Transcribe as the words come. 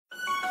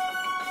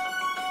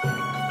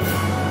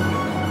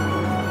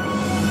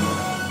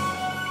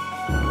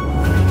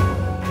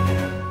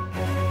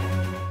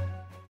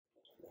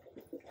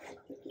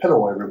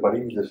Hello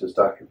everybody, this is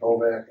Dr.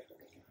 Novak.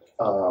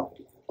 A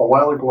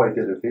while ago I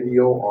did a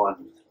video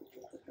on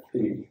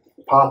the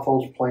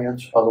Pothos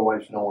plants,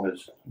 otherwise known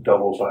as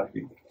devil's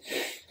ivy.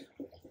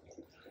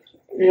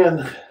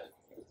 And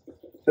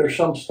there's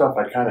some stuff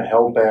I kind of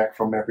held back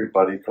from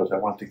everybody because I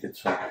want to get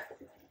some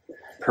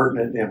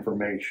pertinent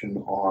information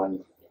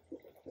on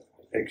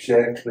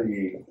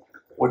exactly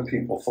what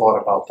people thought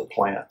about the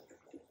plant.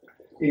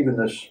 Even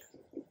this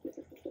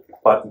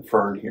button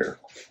fern here,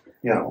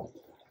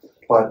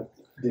 but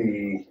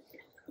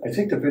I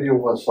think the video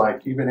was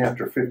like, even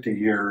after 50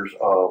 years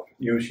of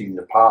using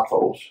the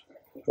Pothos,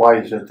 why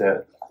is it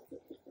that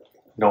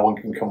no one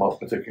can come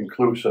up with a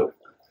conclusive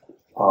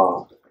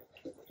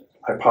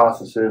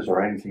hypothesis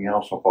or anything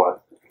else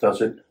about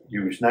does it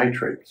use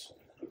nitrates?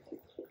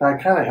 And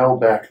I kind of held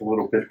back a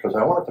little bit because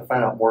I wanted to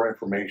find out more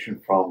information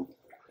from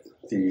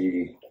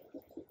the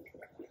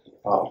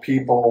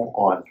people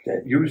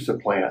that use the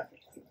plant.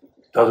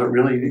 Does it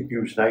really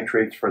use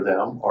nitrates for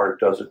them, or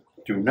does it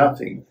do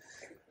nothing?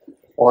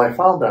 Well, I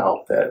found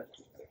out that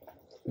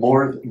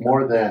more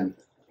than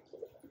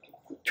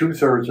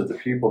 2/3 of the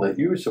people that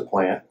use the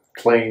plant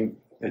claim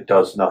it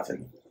does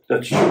nothing.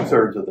 That's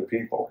 2/3 of the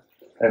people.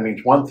 That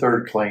means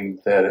 1/3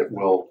 claim that it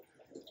will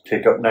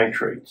take up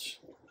nitrates.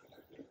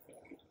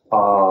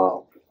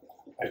 I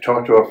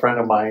talked to a friend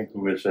of mine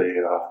who is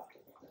a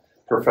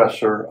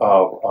professor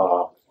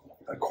of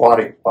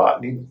aquatic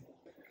botany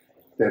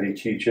that he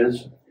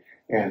teaches.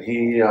 And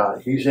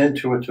he's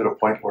into it to the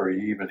point where he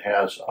even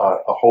has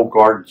a whole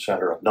garden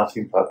center of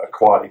nothing but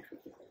aquatic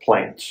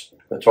plants.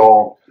 That's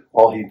all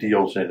he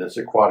deals in is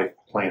aquatic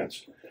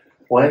plants.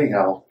 Well,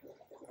 anyhow,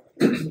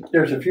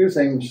 there's a few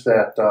things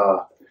that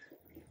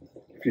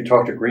if you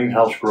talk to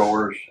greenhouse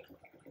growers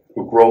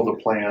who grow the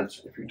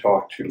plants, if you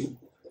talk to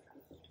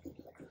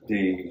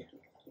the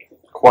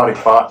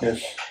aquatic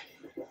botanists,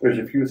 there's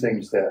a few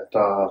things that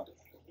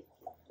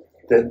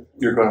that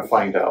you're going to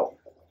find out.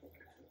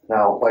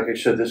 Now, like I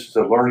said, this is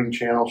a learning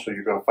channel, so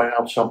you're going to find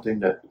out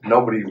something that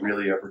nobody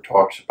really ever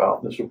talks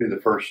about. This will be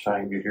the first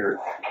time you hear it.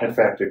 In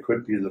fact, it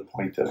could be the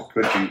point that it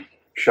could be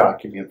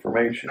shocking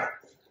information.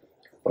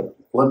 But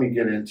let me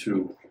get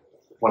into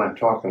what I'm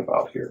talking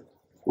about here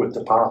with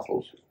the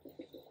Pothos.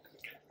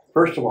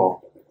 First of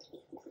all,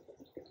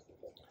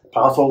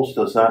 Pothos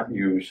does not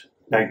use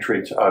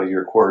nitrates out of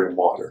your aquarium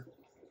water.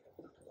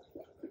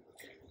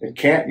 It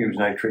can't use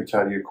nitrates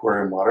out of your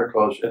aquarium water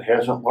because it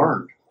hasn't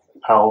learned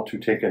how to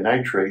take a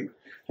nitrate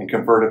and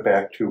convert it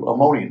back to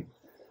ammonium.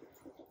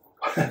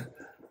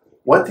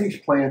 What these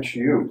plants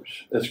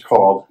use is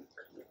called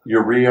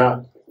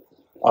urea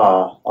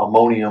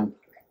ammonium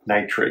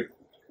nitrate.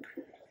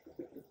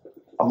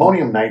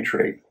 Ammonium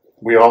nitrate,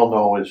 we all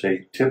know, is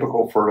a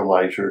typical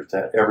fertilizer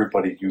that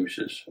everybody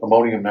uses.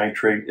 Ammonium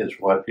nitrate is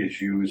what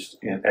is used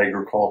in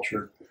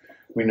agriculture.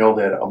 We know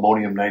that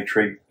ammonium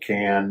nitrate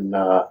can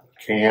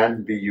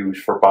be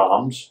used for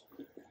bombs,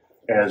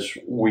 as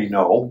we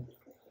know.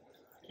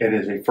 It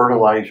is a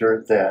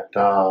fertilizer that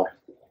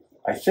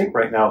I think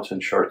right now it's in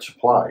short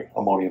supply,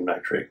 ammonium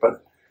nitrate,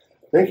 but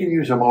they can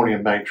use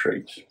ammonium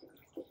nitrates.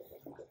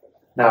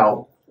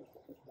 Now,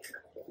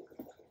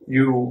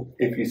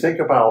 if you think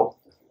about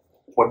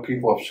what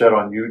people have said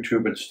on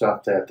YouTube and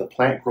stuff, that the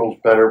plant grows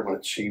better when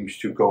it seems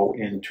to go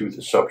into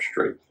the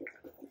substrate.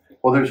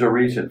 Well, there's a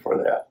reason for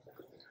that.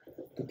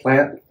 The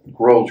plant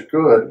grows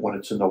good when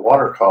it's in the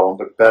water column,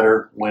 but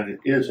better when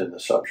it is in the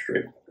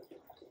substrate.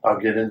 I'll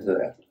get into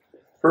that.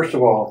 First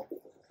of all,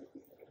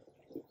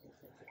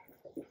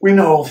 we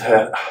know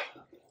that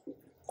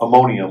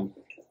ammonium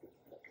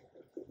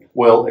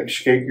will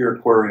escape your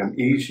aquarium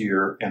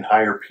easier in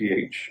higher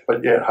pH,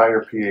 but yet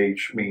higher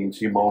pH means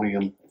the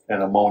ammonium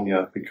and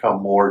ammonia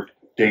become more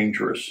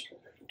dangerous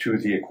to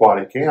the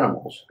aquatic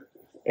animals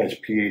as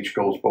pH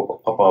goes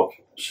above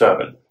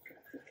 7.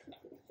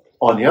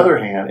 On the other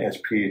hand,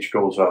 as pH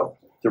goes up,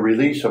 the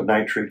release of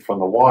nitrate from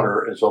the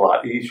water is a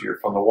lot easier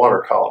from the water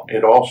column.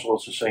 It also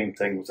is the same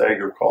thing with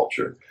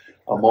agriculture.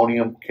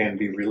 Ammonium can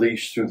be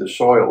released through the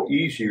soil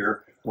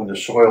easier when the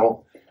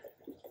soil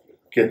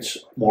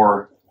gets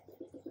more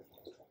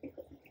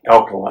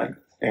alkaline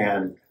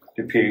and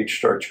the pH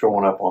starts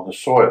going up on the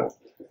soil.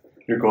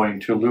 You're going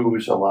to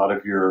lose a lot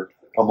of your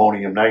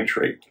ammonium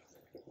nitrate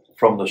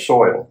from the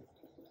soil.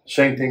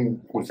 Same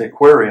thing with the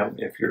aquarium.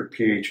 If your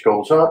pH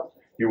goes up,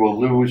 you will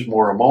lose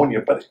more ammonia,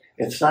 but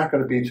it's not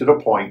going to be to the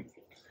point,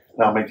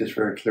 and I'll make this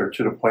very clear,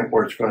 to the point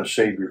where it's going to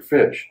save your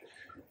fish.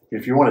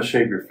 If you want to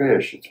save your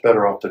fish, it's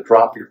better off to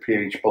drop your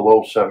pH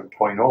below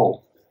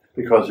 7.0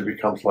 because it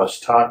becomes less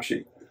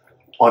toxic.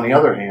 On the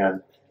other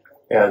hand,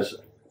 as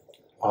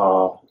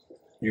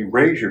you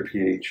raise your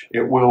pH,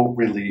 it will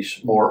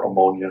release more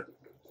ammonia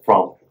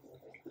from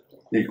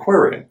the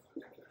aquarium,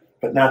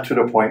 but not to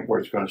the point where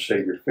it's going to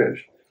save your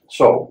fish.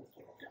 So,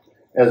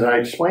 as I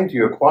explained to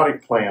you,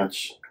 aquatic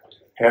plants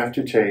have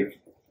to take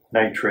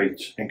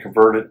nitrates and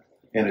convert it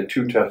in a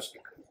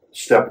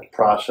two-step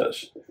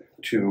process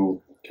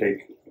to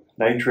take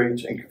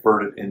nitrates and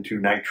convert it into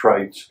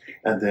nitrites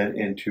and then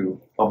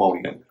into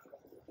ammonium.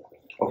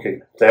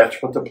 Okay,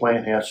 that's what the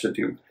plant has to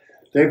do.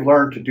 they've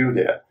learned to do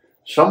that.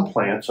 Some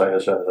plants,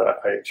 as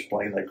I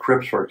explained, like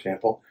crips, for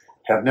example,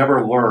 have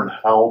never learned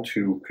how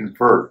to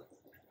convert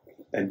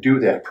and do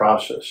that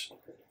process.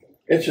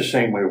 It's the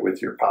same way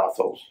with your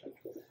pothos.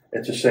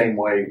 It's the same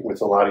way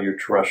with a lot of your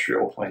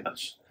terrestrial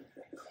plants.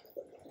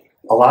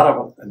 A lot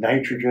of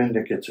nitrogen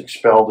that gets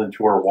expelled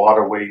into our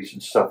waterways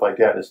and stuff like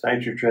that is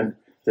nitrogen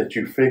that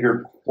you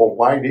figured, well,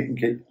 why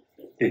didn't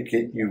it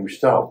get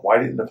used up? Why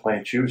didn't the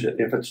plants use it?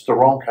 If it's the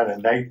wrong kind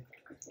of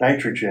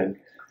nitrogen,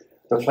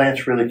 the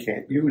plants really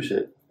can't use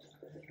it.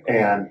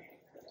 And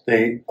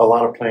a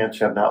lot of plants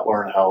have not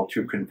learned how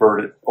to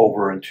convert it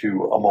over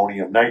into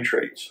ammonium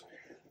nitrates.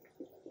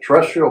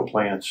 Terrestrial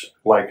plants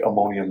like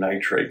ammonium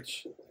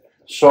nitrates.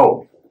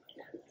 So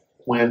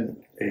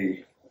when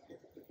a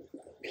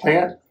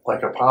plant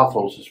like a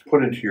pothos is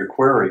put into your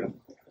aquarium,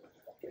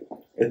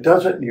 it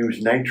doesn't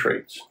use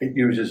nitrates. It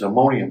uses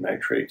ammonium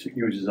nitrates. It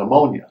uses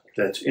ammonia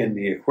that's in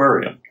the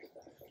aquarium,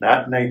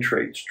 not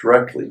nitrates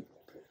directly.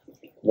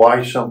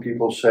 Why some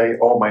people say,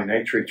 oh, my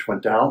nitrates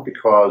went down?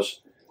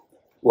 Because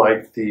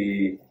like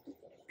the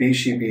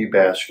BCB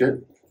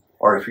basket,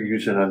 or if you're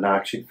using an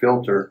anoxic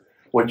filter,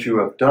 what you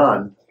have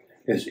done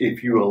is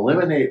if you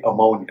eliminate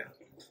ammonia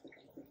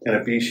in a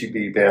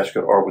BCB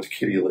basket or with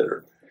kitty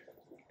litter,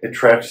 it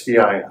tracks the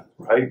ion,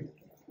 right?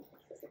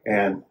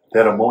 And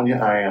that ammonia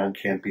ion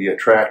can be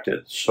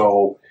attracted,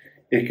 so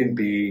it can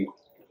be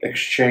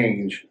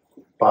exchanged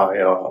by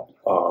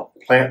a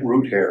plant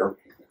root hair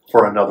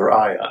for another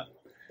ion.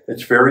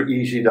 It's very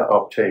easy to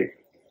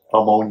uptake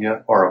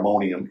ammonia or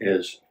ammonium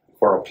is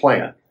for a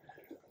plant.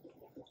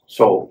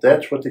 So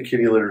that's what the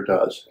kitty litter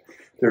does.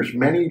 There's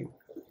many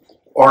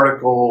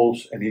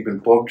articles and even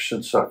books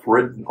and stuff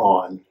written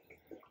on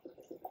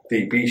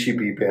the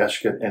BCB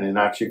basket and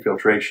anoxic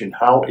filtration,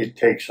 how it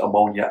takes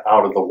ammonia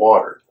out of the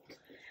water.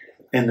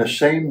 In the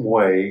same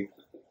way,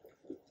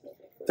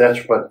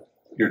 that's what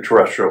your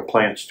terrestrial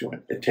plant's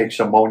doing. It takes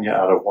ammonia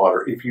out of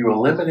water. If you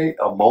eliminate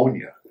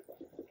ammonia,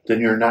 then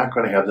you're not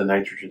going to have the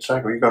nitrogen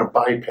cycle. You're going to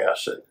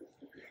bypass it.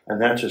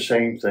 And that's the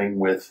same thing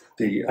with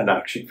the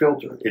anoxic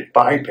filter. It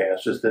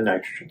bypasses the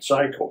nitrogen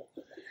cycle.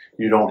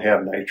 You don't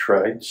have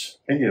nitrites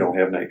and you don't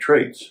have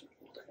nitrates.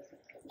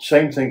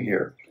 Same thing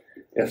here.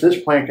 If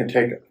this plant can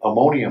take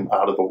ammonium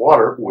out of the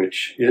water,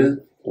 which is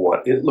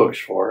what it looks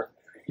for,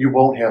 you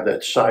won't have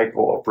that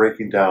cycle of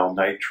breaking down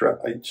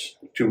nitrites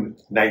to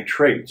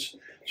nitrates.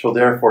 So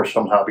therefore,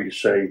 some hobbies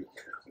say,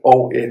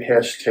 oh, it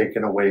has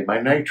taken away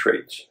my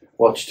nitrates.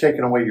 Well, it's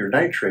taken away your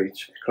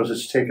nitrates because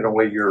it's taken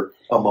away your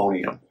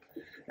ammonium.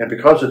 And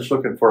because it's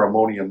looking for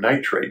ammonium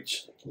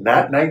nitrates,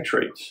 not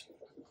nitrates,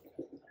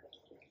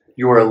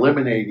 you are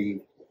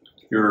eliminating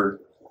your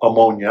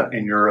ammonia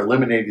and you're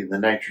eliminating the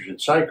nitrogen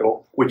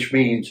cycle, which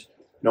means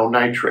no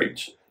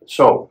nitrates.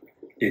 So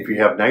if you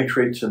have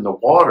nitrates in the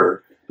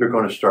water, they're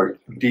going to start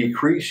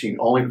decreasing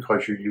only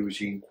because you're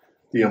using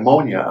the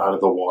ammonia out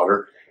of the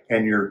water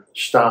and you're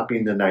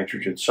stopping the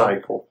nitrogen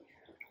cycle.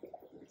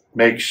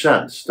 Makes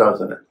sense,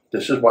 doesn't it?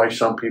 This is why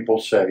some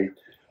people say,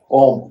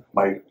 oh,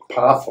 my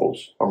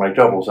pothos or my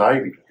devil's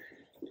ivy,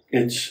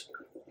 it's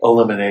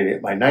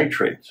eliminated my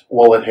nitrates.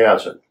 Well, it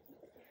hasn't.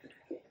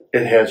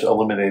 It has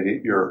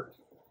eliminated your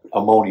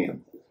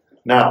ammonium.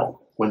 Now,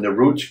 when the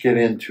roots get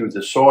into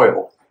the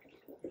soil,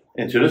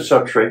 into the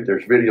substrate,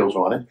 there's videos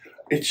on it,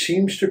 it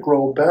seems to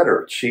grow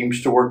better. It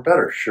seems to work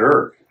better.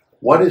 Sure.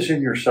 What is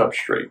in your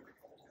substrate?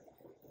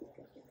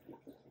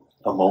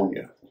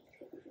 Ammonia.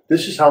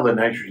 This is how the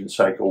nitrogen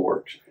cycle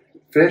works.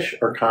 Fish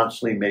are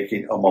constantly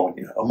making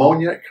ammonia.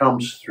 Ammonia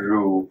comes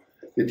through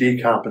the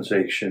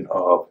decomposition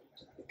of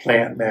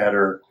plant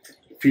matter,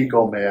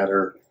 fecal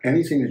matter,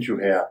 anything that you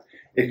have.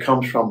 It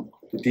comes from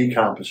the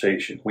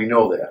decomposition. We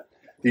know that.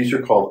 These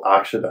are called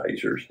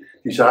oxidizers.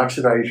 These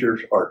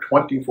oxidizers are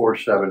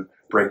 24/7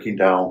 breaking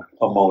down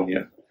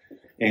ammonia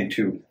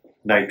into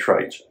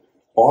nitrites.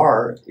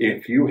 Or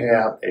if you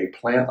have a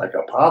plant like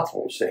a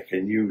pothos that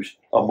can use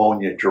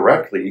ammonia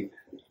directly,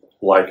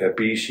 like a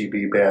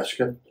BCB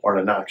basket or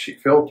an anoxic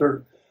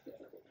filter,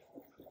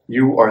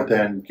 you are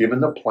then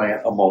giving the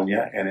plant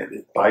ammonia and it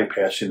is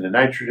bypassing the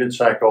nitrogen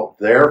cycle.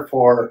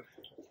 Therefore,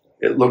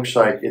 it looks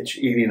like it's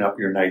eating up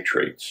your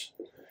nitrates.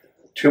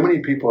 Too many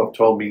people have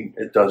told me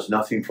it does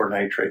nothing for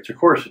nitrates. Of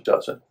course it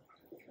doesn't,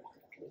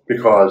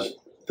 because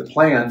the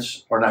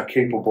plants are not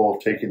capable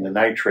of taking the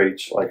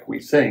nitrates like we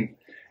think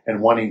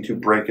and wanting to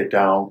break it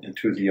down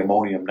into the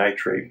ammonium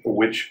nitrate,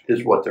 which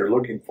is what they're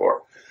looking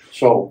for.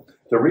 So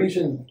the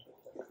reason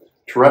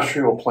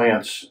terrestrial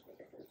plants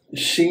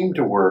seem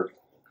to work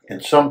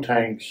in some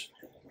tanks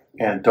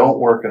and don't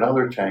work in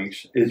other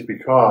tanks is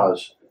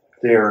because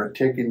they're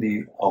taking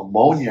the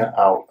ammonia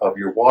out of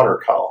your water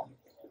column.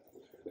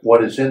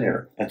 What is in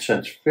there? And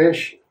since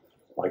fish,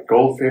 like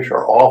goldfish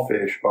or all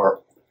fish, are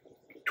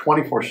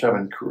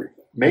 24/7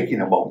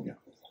 making ammonia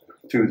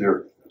through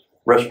their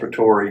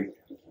respiratory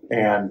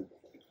and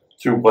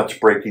through what's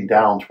breaking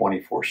down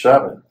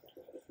 24/7,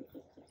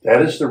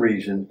 that is the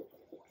reason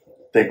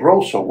they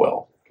grow so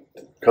well,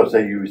 because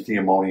they use the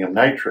ammonium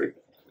nitrate,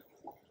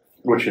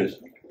 which is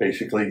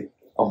basically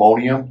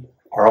ammonium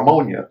or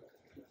ammonia.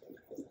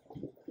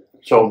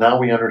 So now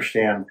we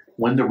understand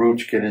when the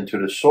roots get into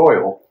the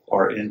soil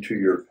or into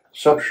your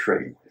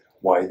substrate,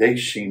 why they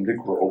seem to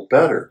grow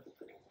better.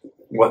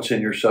 What's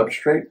in your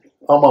substrate?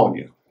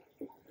 Ammonia.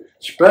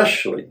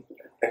 Especially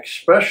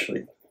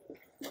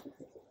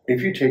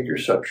if you take your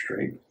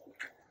substrate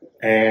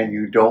and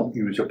you don't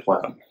use a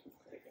plenum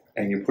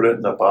and you put it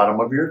in the bottom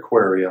of your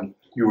aquarium,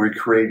 you are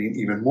creating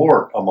even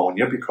more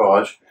ammonia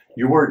because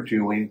you are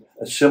doing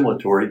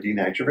assimilatory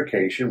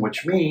denitrification,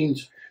 which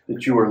means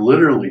that you are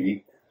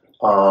literally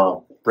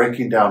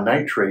breaking down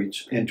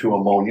nitrates into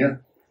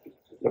ammonia,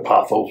 the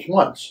pothos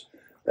wants.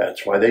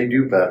 That's why they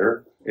do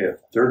better if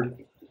their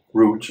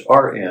roots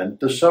are in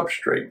the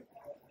substrate.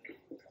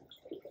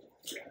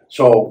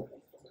 So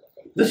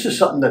this is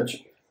something that's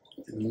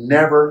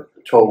never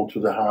told to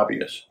the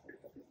hobbyist.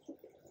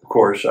 Of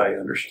course, I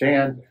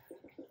understand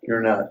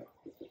you're not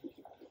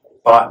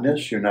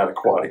botanists, you're not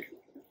aquatic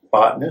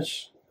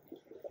botanists,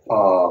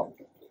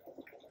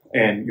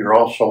 and you're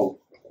also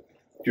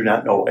do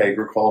not know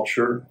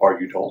agriculture, or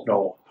you don't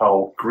know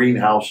how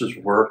greenhouses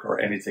work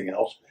or anything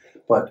else.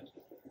 But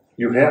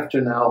you have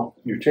to now,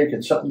 you're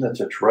taking something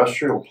that's a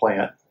terrestrial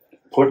plant,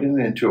 putting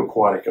it into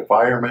aquatic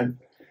environment,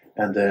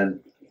 and then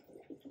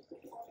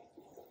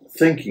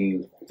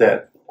thinking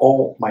that,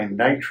 oh, my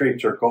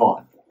nitrates are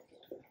gone.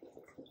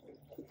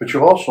 But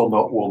you also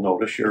will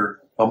notice your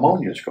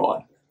ammonia is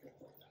gone.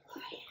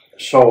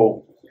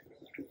 So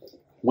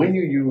when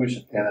you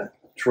use a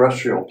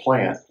terrestrial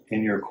plant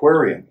in your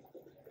aquarium,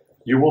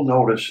 you will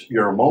notice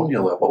your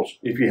ammonia levels.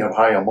 If you have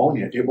high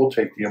ammonia, it will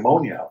take the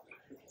ammonia out.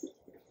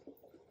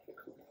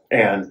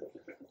 And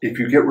if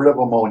you get rid of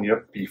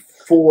ammonia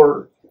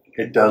before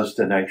it does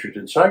the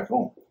nitrogen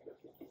cycle,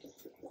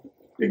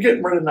 you're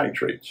getting rid of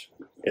nitrates.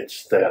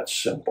 It's that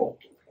simple.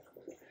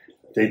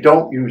 They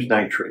don't use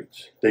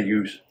nitrates. They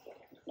use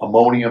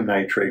ammonium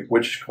nitrate,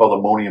 which is called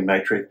ammonium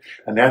nitrate.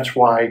 And that's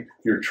why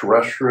your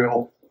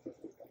terrestrial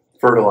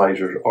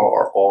fertilizers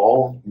are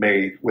all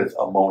made with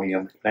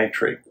ammonium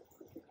nitrate.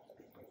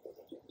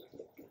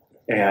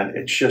 And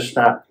it's just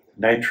not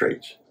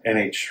nitrates,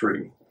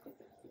 NH3.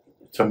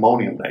 It's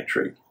ammonium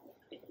nitrate.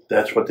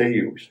 That's what they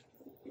use.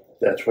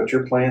 That's what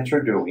your plants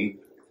are doing.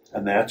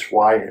 And that's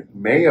why it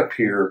may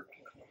appear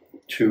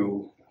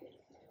to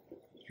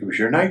use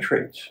your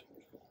nitrates.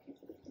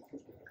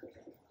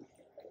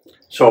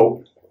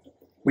 So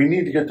we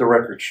need to get the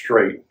record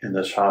straight in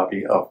this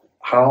hobby of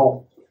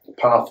how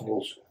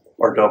pothos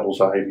or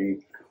doubles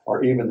ivy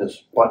or even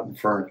this button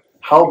fern,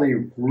 how they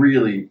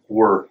really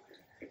work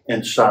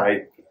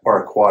inside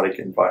our aquatic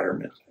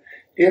environment.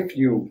 If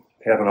you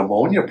have an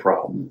ammonia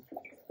problem,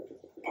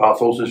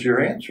 pothos is your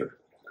answer.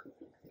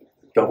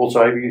 Doubles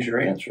ivy is your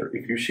answer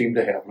if you seem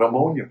to have an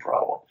ammonia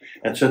problem.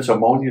 And since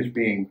ammonia is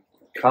being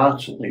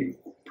constantly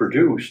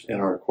produced in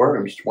our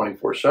aquariums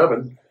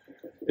 24/7,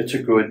 it's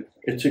a good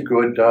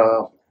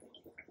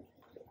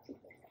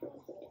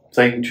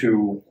thing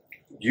to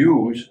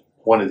use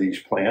one of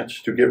these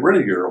plants to get rid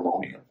of your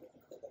ammonia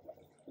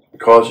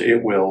because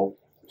it will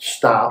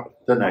stop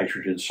the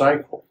nitrogen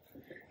cycle.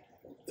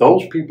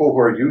 Those people who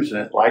are using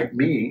it, like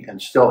me,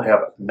 and still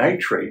have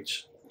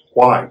nitrates,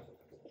 why?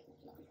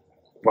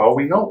 Well,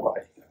 we know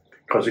why.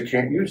 Because it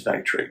can't use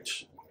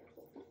nitrates.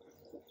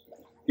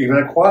 Even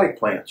aquatic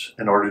plants,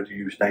 in order to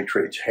use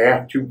nitrates,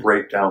 have to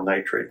break down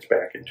nitrates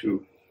back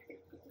into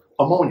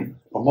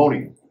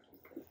ammonium.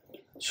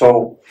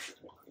 So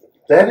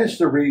that is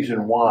the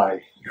reason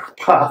why your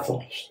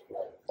pothos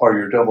or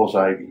your doubles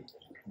ivy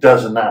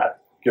does not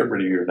get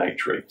rid of your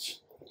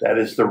nitrates. That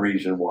is the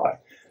reason why.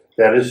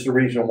 That is the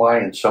reason why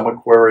in some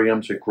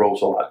aquariums it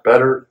grows a lot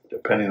better,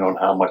 depending on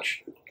how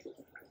much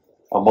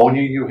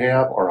ammonia you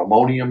have or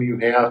ammonium you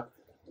have,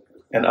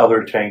 and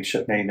other tanks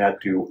it may not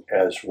do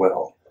as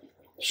well.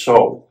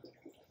 So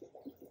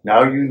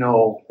now you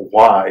know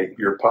why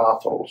your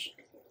pothos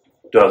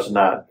does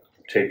not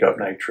take up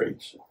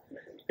nitrates.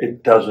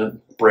 It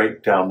doesn't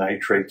break down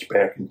nitrates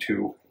back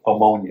into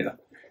ammonia.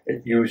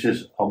 It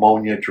uses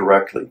ammonia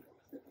directly.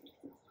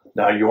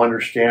 Now you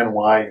understand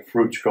why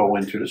fruits go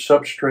into the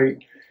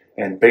substrate,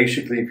 and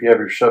basically if you have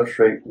your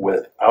substrate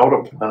without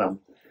a plenum,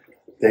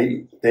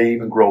 they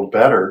even grow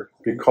better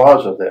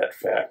because of that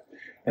fact.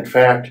 In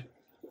fact,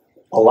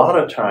 a lot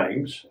of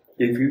times,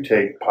 if you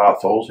take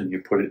pothos and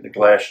you put it in a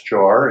glass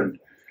jar and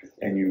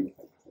you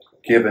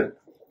give it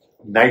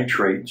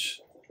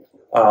nitrates,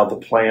 the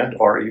plant,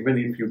 or even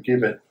if you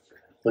give it,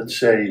 let's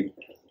say,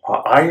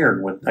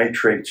 iron with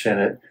nitrates in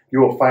it, you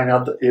will find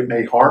out that it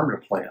may harm your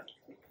plant.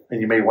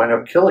 And you may wind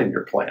up killing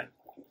your plant.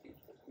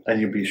 And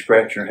you'll be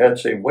scratching your head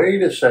saying,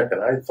 wait a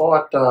second, I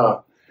thought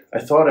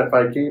if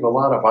I gave a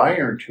lot of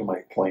iron to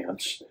my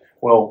plants,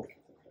 well,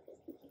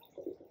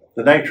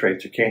 the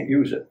nitrates, it can't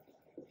use it.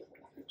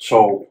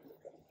 So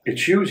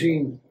it's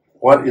using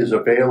what is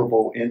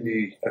available in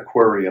the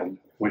aquarium,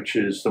 which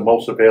is the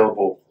most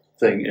available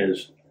thing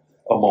is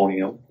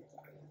ammonia,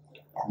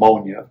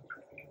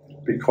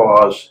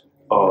 because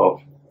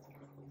of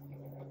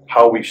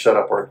how we set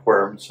up our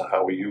aquariums and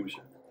how we use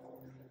it.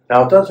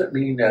 Now, it doesn't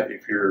mean that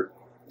if you're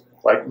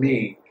like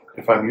me,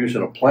 if I'm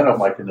using a plenum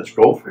like in this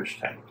goldfish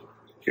tank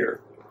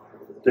here,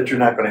 that you're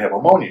not going to have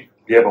ammonia.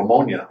 You have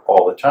ammonia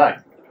all the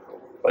time.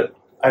 But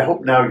I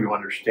hope now you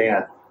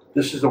understand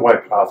this is the why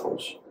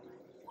Pothos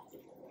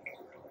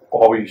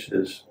always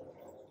is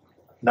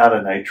not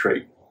a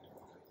nitrate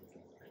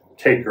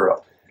taker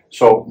up.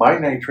 So my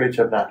nitrates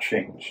have not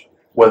changed.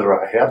 Whether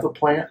I have the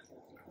plant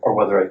or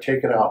whether I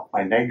take it out,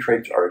 my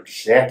nitrates are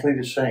exactly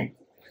the same.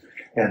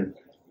 And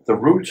the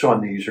roots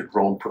on these are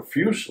grown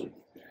profusely.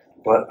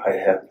 But I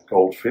have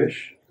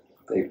goldfish.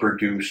 They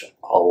produce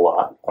a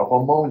lot of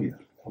ammonia.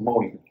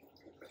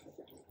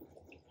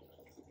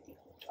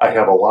 I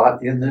have a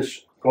lot in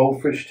this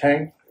goldfish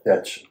tank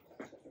that's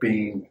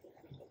being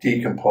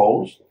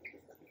decomposed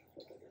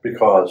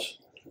because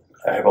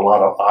I have a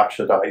lot of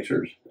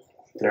oxidizers.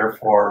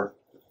 Therefore,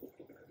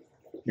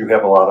 you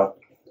have a lot of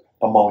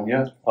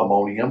ammonia,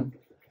 ammonium,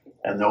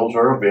 and those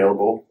are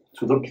available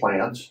to the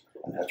plants,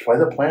 and that's why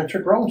the plants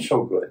are growing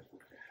so good.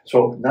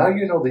 So now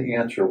you know the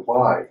answer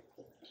why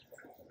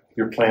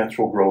your plants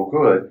will grow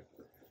good,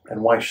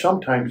 and why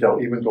sometimes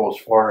they'll even go as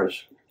far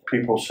as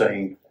people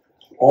saying,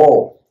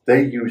 oh,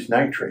 they use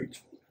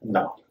nitrates.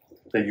 No,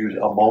 they use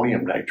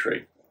ammonium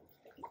nitrate.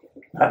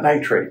 Not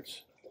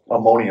nitrates,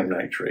 ammonium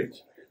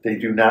nitrates. They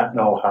do not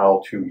know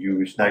how to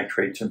use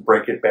nitrates and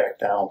break it back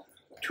down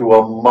to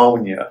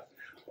ammonia.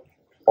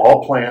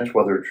 All plants,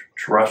 whether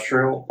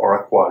terrestrial or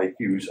aquatic,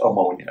 use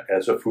ammonia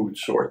as a food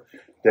source.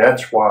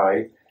 That's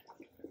why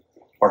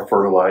our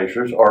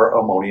fertilizers are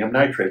ammonium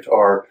nitrates,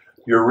 are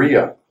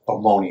urea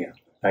ammonia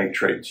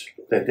nitrates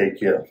that they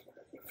give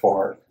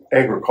for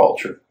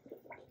agriculture.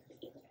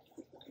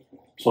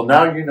 So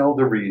now you know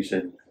the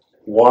reason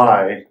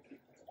why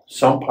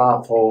some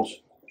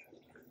pothos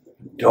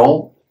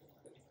don't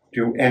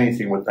do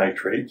anything with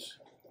nitrates,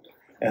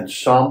 and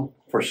some,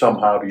 for some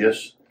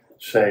hobbyists,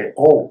 say,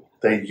 oh,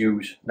 they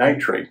use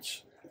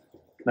nitrates.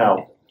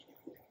 Now,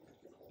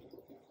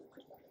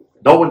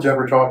 no one's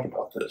ever talked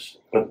about this,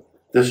 but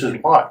this is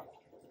why.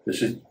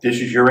 This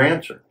is your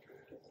answer,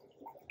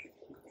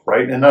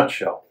 right in a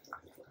nutshell.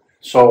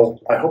 So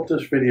I hope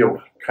this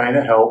video kind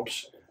of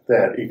helps,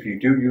 that if you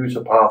do use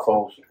a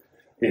Pothos,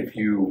 if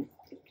you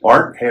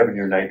aren't having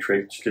your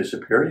nitrates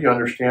disappear, you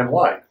understand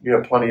why. You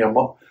have plenty of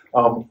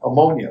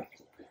ammonia.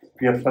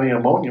 If you have plenty of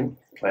ammonium,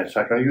 plant's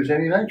not going to use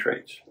any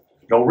nitrates.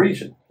 No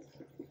reason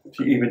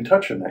to even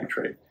touch a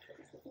nitrate.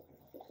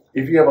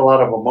 If you have a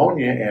lot of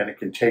ammonia and it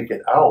can take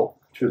it out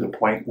to the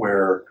point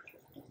where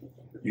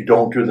you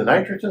don't do the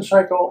nitrogen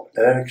cycle,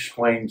 that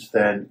explains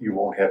then you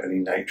won't have any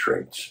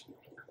nitrates.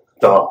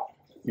 Duh.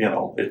 You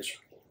know, it's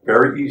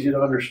very easy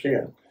to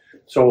understand.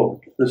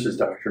 So this is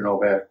Dr.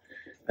 Novak.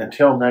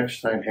 Until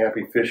next time,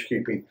 happy fish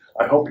keeping.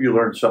 I hope you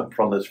learned something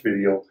from this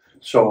video.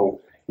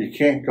 So you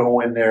can't go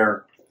in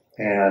there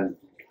and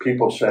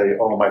people say,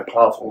 oh, my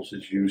Pothos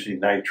is using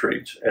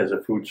nitrates as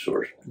a food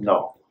source.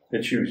 No,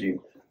 it's using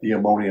the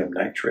ammonium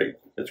nitrate.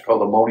 It's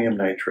called ammonium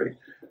nitrate.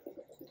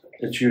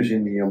 It's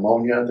using the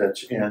ammonia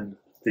that's in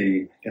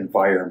the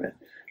environment,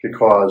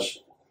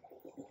 because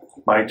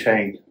my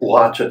tank,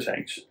 lots of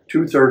tanks,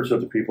 2/3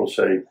 of the people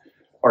say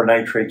our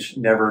nitrates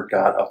never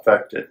got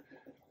affected.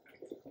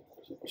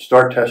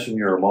 Start testing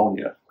your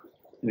ammonia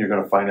and you're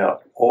going to find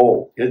out,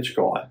 oh, it's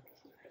gone.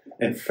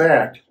 In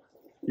fact,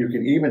 you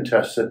can even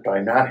test it by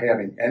not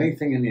having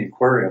anything in the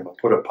aquarium, but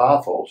put a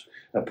Pothos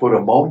and put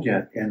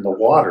ammonia in the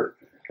water,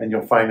 and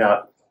you'll find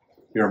out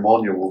your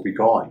ammonia will be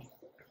gone.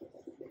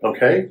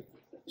 Okay?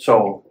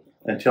 So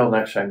until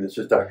next time, this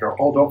is Dr.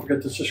 Oh, don't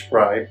forget to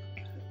subscribe.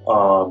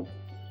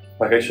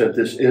 Like I said,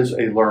 this is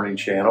a learning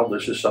channel.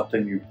 This is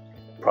something you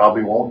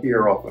probably won't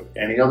hear of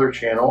any other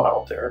channel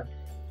out there.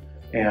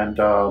 And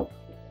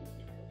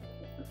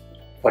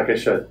like I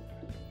said,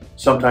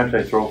 sometimes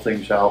I throw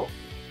things out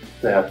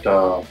that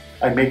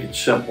I make it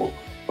simple,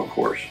 of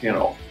course. You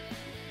know,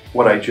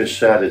 what I just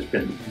said has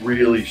been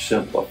really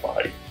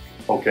simplified.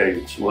 Okay,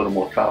 it's a little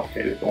more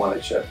complicated than what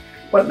I said.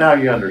 But now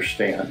you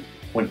understand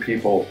when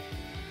people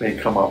may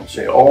come up and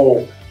say,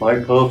 oh, my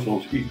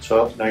Pothos eats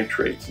up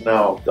nitrates.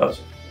 No, it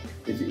doesn't.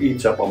 It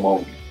eats up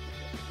ammonia.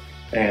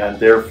 And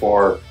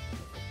therefore,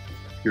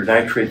 your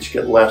nitrates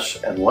get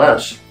less and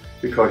less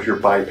because you're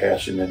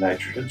bypassing the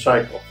nitrogen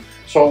cycle.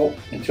 So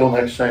until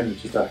next time,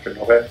 this is Dr.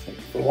 Novak. Thank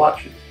you for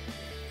watching.